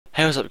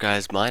Hey, what's up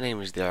guys? My name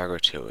is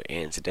TheArgo2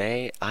 and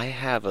today I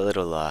have a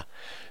little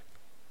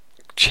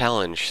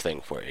challenge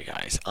thing for you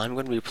guys. I'm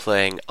going to be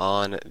playing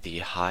on the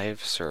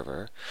Hive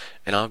server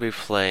and I'll be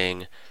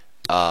playing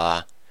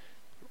uh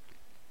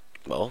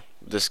well,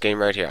 this game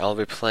right here. I'll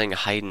be playing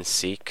hide and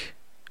seek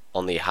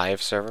on the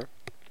Hive server,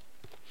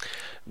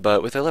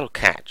 but with a little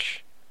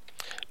catch.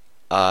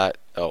 Oh,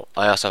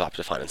 I also have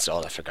Optifine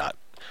installed, I forgot.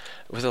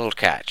 With a little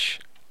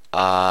catch.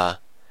 I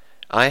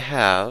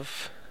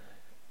have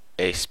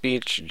a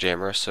speech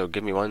jammer, so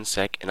give me 1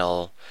 sec and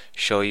I'll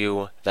show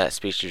you that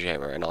speech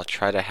jammer, and I'll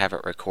try to have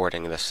it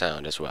recording the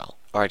sound as well.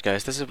 Alright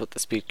guys, this is what the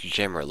speech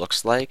jammer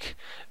looks like.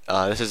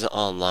 This is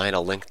online.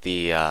 I'll link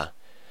the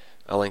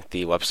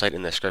website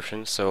in the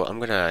description. So I'm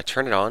gonna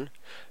turn it on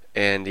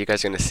and you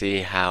guys are gonna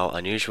see how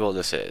unusual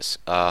this is.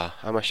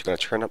 I'm actually gonna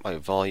turn up my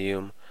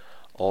volume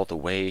all the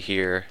way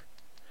here.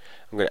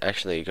 I'm gonna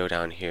actually go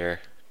down here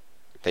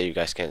that you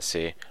guys can't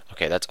see.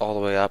 Okay, that's all the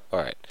way up.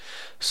 Alright,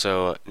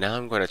 so now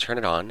I'm going to turn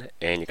it on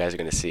and you guys are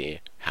going to see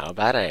how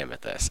bad I am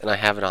at this. And I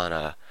have it on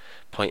a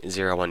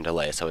 0.01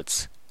 delay, so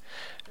it's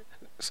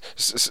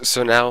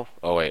so now,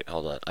 oh wait,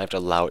 hold on, I have to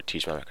allow it to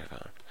use my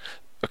microphone.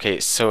 Okay,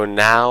 so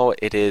now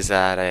it is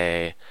at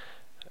a,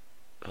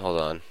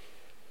 hold on.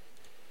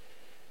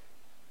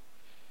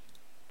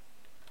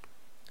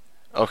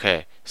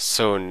 Okay,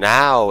 so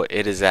now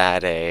it is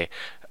at a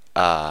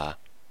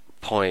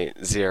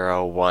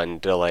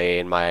 0.01 delay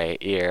in my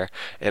ear,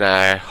 and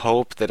I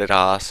hope that it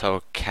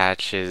also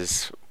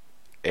catches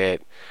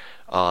it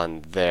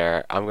on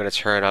there. I'm gonna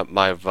turn up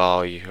my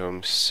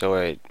volume so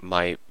it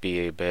might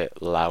be a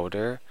bit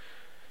louder.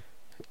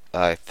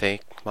 I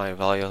think my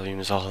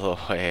volume's all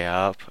the way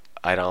up.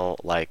 I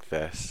don't like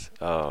this.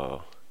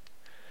 Oh.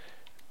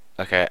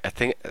 Okay, I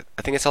think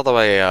it's all the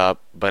way up,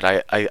 but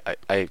I I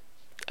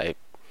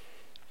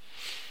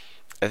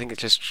think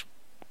it's just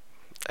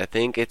I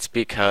think it's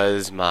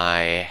because my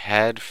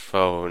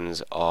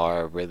headphones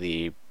are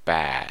really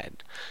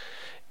bad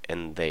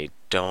and they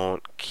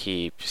don't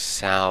keep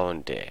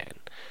sound in.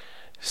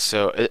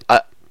 So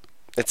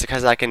it's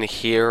because I can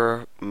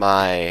hear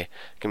my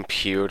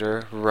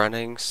computer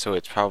running, so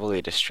it's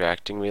probably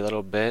distracting me a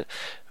little bit.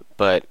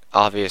 But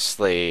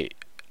obviously,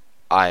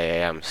 I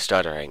am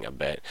stuttering a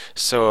bit.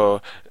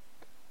 So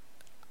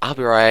I'll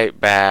be right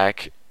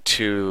back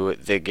to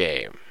the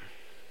game.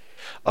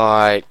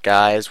 Alright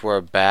guys, we're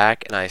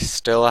back and I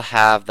still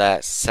have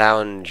that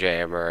sound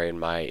jammer in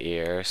my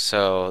ear,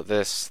 so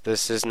this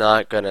is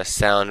not gonna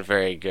sound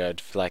very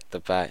good for like the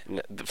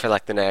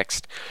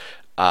next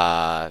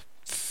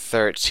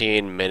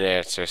 13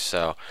 minutes or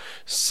so.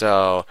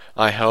 So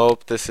I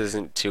hope this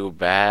isn't too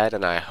bad,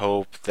 and I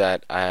hope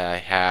that I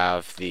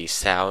have the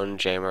sound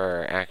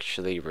jammer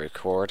actually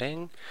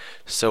recording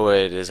so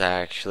it is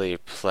actually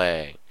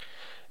playing.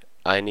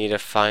 I need to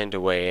find a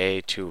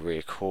way to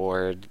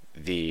record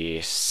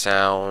the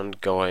sound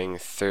going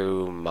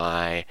through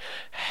my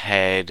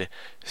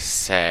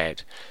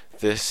headset.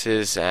 This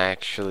is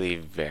actually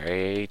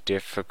very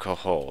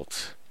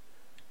difficult.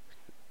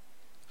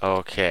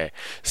 Okay,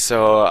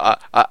 so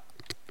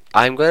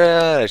I'm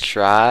gonna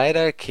try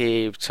to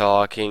keep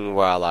talking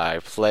while I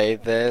play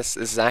this.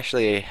 This is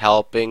actually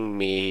helping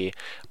me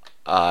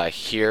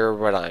hear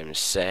what I'm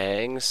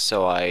saying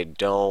so I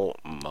don't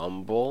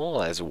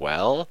mumble as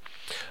well.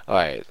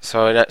 Alright,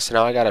 so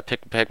now I gotta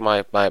pick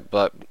my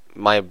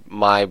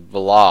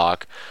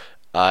block.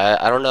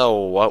 I don't know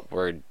what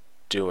we're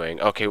doing.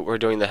 Okay, we're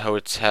doing the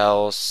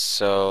hotel,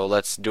 so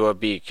let's do a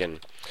beacon.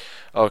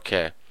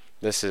 Okay,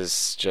 this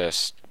is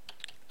just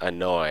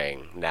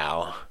annoying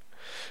now.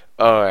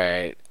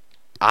 Alright,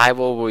 I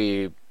will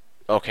be...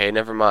 Okay,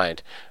 never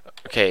mind.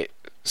 Okay,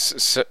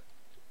 so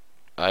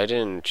I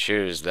didn't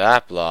choose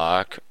that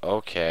block.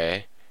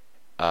 Okay.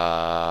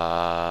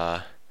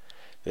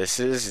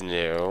 This is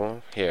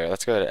new. Here,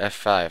 let's go to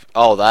F5.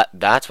 Oh,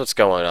 that's what's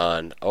going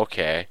on.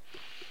 Okay.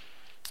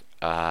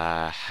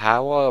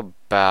 How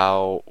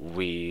about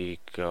we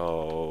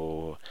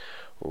go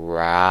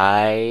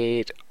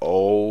right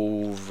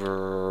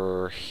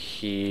over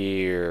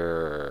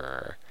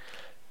here?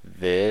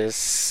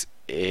 This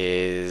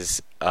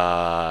is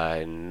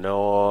annoying.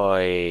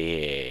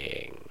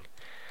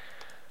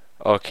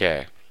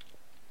 Okay.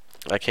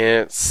 I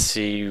can't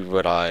see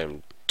what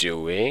I'm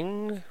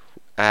doing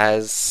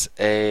as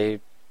a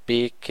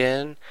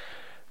beacon,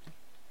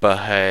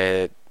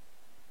 but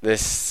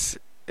this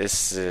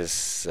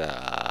is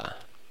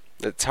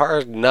it's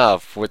hard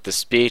enough with the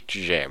speech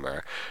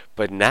jammer,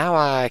 but now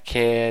I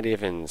can't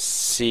even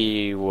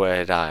see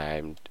what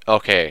I'm...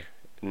 Okay,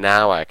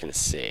 now I can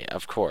see,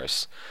 of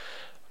course,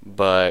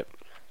 but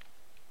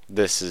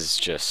this is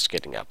just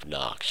getting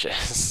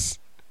obnoxious.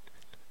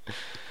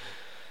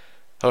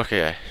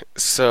 Okay,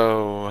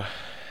 so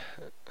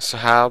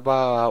how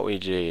about we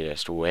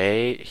just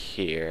wait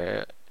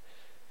here?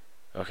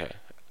 Okay,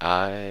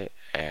 okay,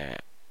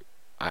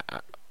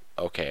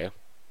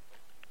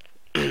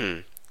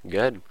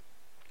 good.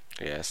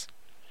 Yes,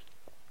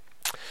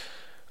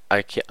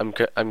 I can't. I'm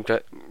good. I'm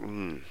good.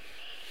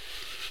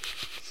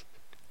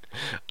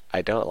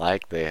 I don't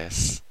like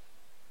this.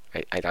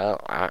 I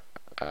don't.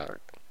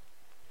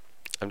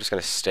 I'm just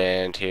gonna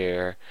stand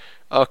here.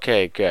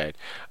 Okay, good.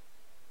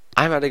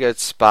 I'm at a good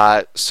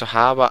spot. So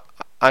how about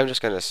I'm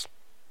just gonna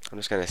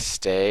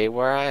stay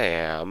where I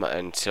am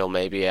until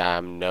maybe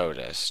I'm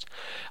noticed.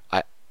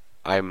 I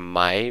I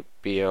might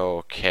be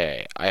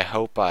okay. I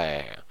hope I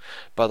am.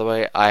 By the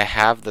way, I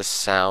have the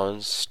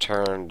sounds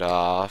turned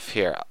off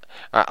here.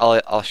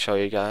 I'll show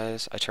you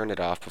guys. I turned it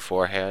off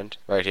beforehand,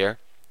 right here.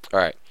 All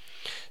right.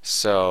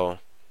 So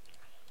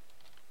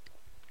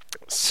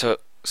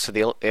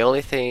the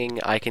only thing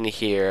I can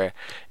hear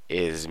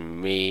is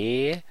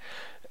me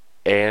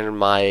and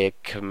my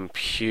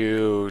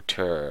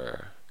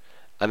computer.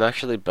 I'm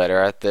actually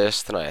better at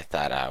this than I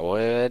thought I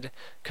would,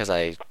 because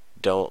I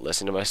don't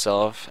listen to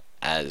myself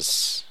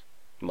as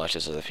much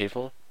as other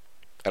people.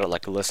 I don't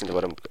like to listen to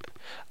what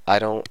I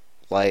don't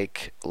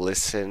like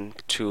listen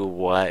to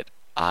what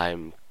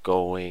I'm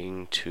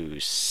going to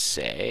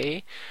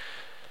say,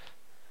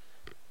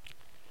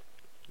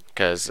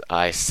 because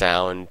I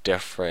sound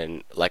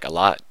different, like a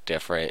lot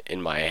different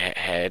in my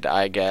head,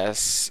 I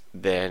guess,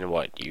 than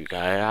what you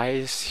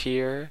guys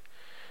hear.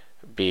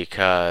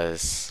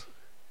 Because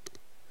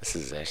this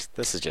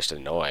is just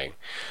annoying.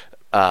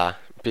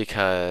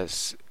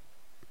 Because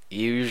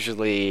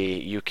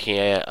usually you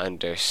can't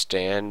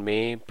understand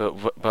me,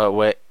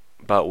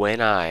 but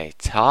when I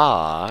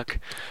talk,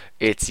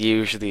 it's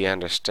usually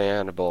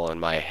understandable in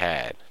my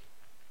head.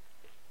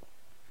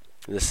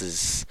 This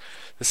is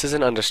this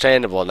isn't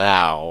understandable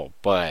now,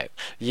 but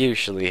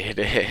usually it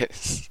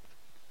is.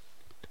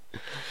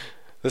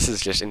 This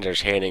is just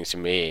entertaining to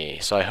me,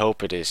 so I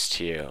hope it is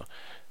to you.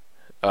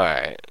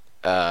 Alright,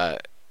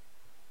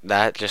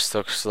 that just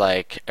looks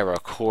like a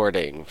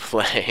recording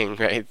playing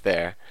right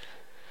there.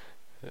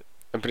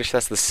 I'm pretty sure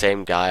that's the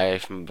same guy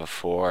from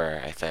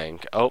before, I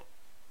think. Oh,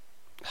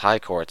 hi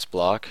Quartz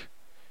Block.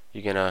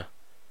 You gonna...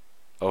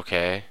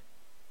 Okay.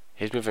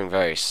 He's moving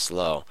very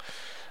slow.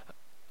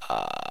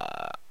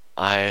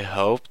 I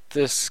hope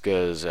this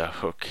goes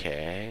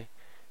okay.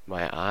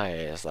 My eye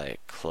is like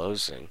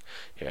closing.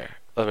 Here,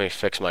 let me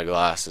fix my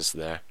glasses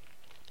there.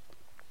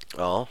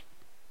 Oh,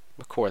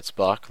 the Quartz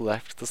Block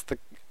left the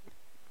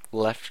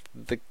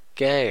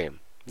game.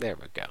 There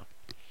we go.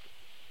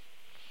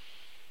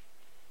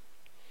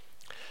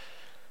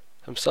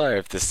 I'm sorry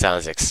if this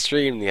sounds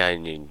extremely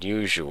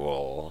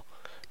unusual,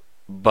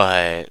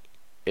 but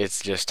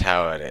it's just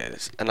how it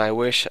is. And I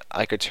wish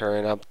I could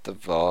turn up the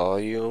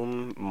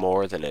volume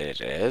more than it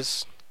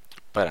is,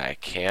 but I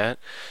can't.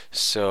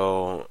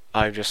 So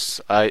I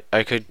that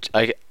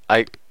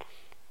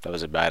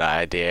was a bad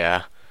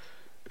idea.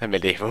 That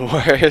made it even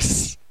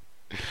worse.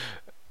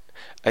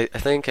 I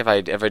think if I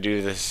ever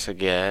do this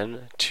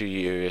again, to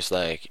use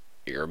like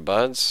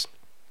earbuds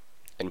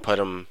and put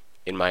them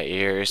in my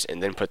ears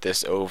and then put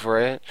this over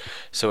it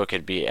so it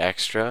could be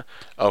extra.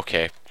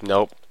 Okay,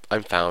 nope,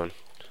 I'm found.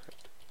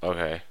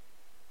 Okay.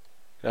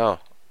 No,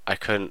 I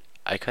couldn't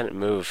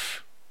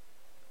move.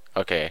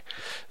 Okay.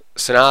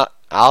 So now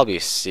I'll be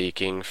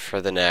seeking for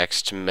the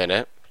next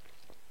minute.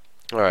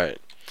 Alright.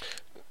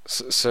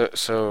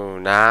 So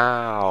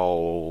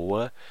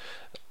now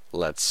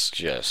let's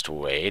just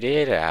wait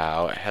it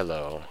out.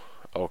 Hello.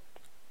 Oh,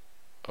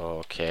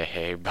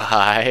 okay,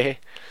 bye.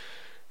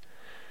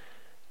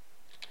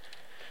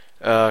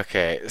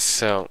 Okay,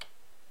 so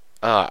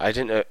I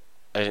didn't know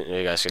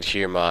you guys could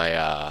hear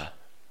my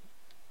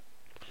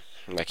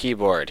my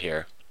keyboard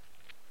here.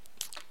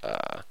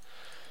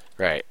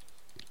 Right.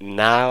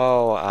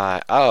 Now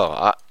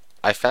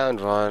I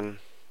found one.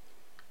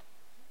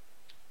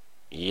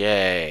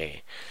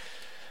 Yay.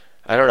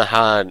 I don't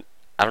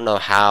know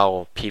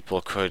how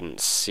people couldn't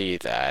see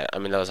that. I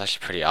mean, that was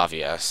actually pretty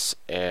obvious.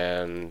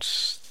 And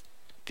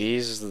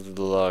these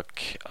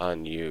look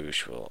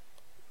unusual.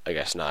 I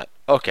guess not.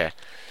 Okay.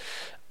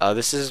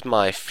 This is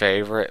my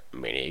favorite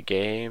mini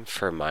game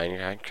for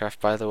Minecraft,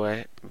 by the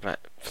way.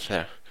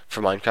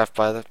 For Minecraft,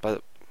 by the.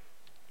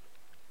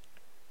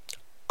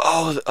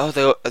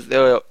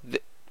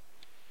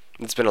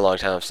 It's been a long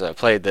time since I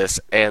played this,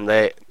 and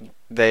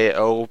they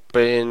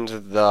opened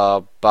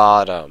the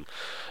bottom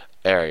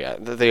area.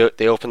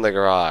 They opened the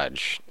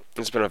garage.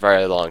 It's been a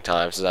very long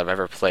time since I've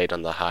ever played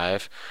on the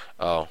Hive.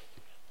 Oh,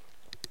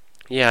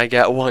 yeah, I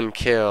got one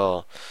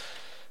kill.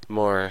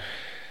 More.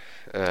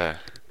 Alright.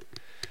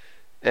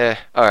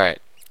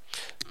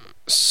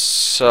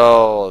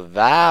 So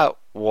that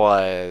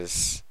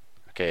was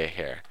okay.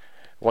 Here,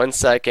 1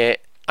 second.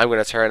 I'm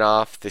gonna turn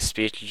off the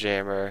speech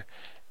jammer,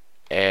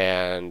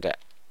 and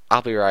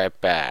I'll be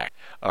right back.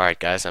 Alright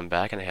guys, I'm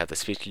back and I have the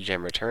speech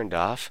jammer turned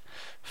off.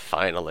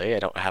 Finally, I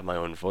don't have my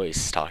own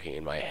voice talking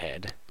in my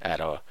head at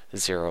a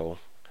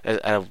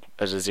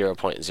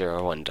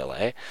 0.01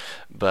 delay.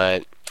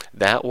 But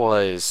that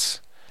was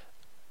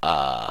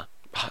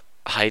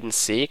hide and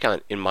seek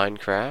in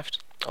Minecraft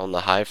on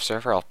the Hive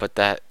server. I'll put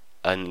that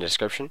in the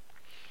description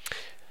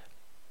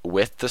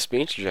with the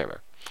speech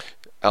jammer.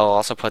 I'll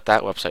also put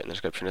that website in the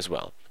description as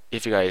well.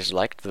 If you guys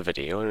liked the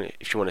video and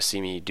if you want to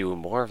see me do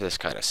more of this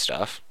kind of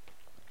stuff,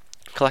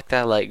 click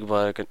that like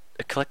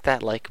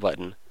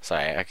button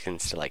Sorry, I can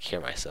still like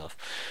hear myself.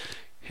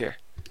 Here.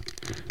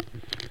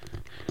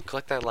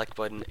 Click that like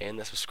button and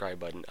the subscribe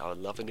button. I would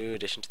love a new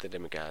addition to the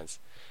Demigods.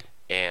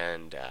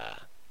 And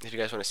if you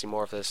guys want to see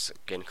more of this,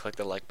 again, click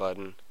the like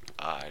button.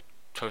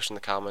 Post in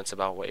the comments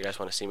about what you guys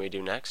want to see me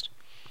do next.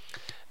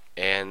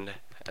 And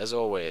as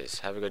always,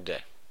 have a good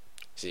day.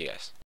 See you guys.